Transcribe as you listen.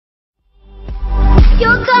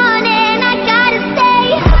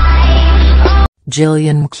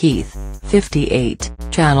Gillian McKeith, 58,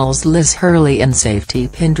 channels Liz Hurley in safety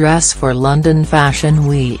pin dress for London Fashion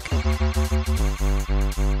Week.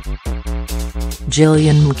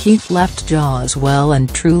 Gillian McKeith left jaws well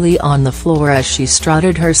and truly on the floor as she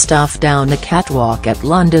strutted her stuff down the catwalk at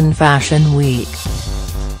London Fashion Week.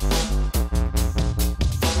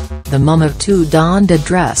 The mum of two donned a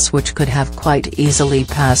dress which could have quite easily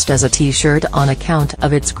passed as a t-shirt on account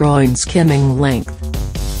of its groin-skimming length.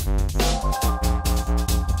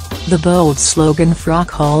 The bold slogan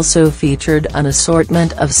frock also featured an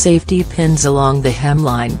assortment of safety pins along the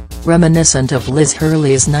hemline, reminiscent of Liz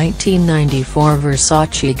Hurley's 1994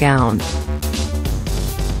 Versace gown.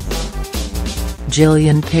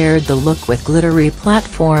 Gillian paired the look with glittery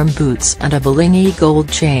platform boots and a blingy gold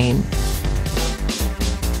chain.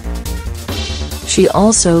 She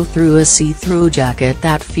also threw a see-through jacket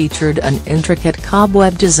that featured an intricate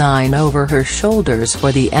cobweb design over her shoulders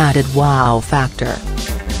for the added wow factor.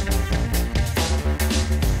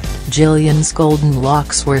 Gillian's golden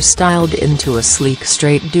locks were styled into a sleek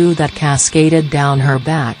straight do that cascaded down her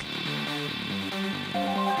back.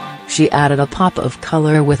 She added a pop of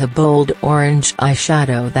color with a bold orange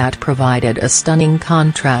eyeshadow that provided a stunning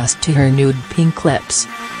contrast to her nude pink lips.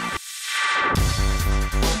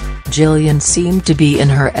 Gillian seemed to be in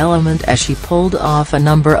her element as she pulled off a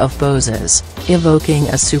number of poses, evoking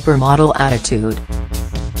a supermodel attitude.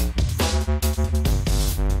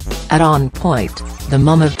 At on point, the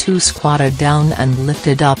mum of two squatted down and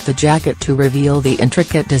lifted up the jacket to reveal the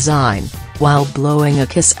intricate design, while blowing a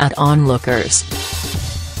kiss at onlookers.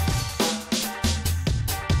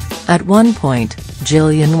 At one point,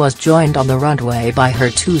 Gillian was joined on the runway by her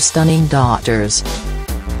two stunning daughters.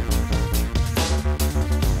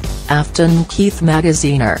 Afton Keith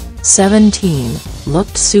Magaziner, 17,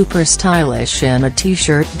 looked super stylish in a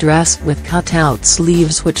t-shirt dress with cut-out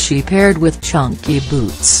sleeves which she paired with chunky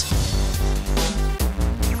boots.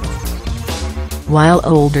 While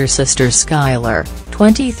older sister Skylar,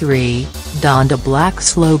 23, donned a black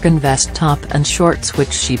slogan vest top and shorts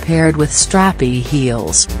which she paired with strappy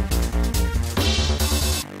heels.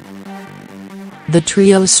 The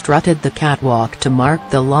trio strutted the catwalk to mark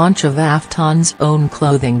the launch of Afton's own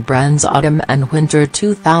clothing brand's Autumn and Winter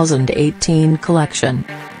 2018 collection.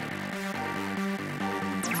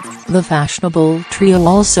 The fashionable trio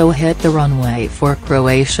also hit the runway for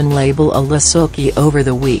Croatian label Alisocki over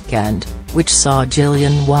the weekend, which saw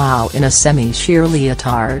Gillian wow in a semi-sheer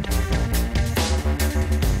leotard.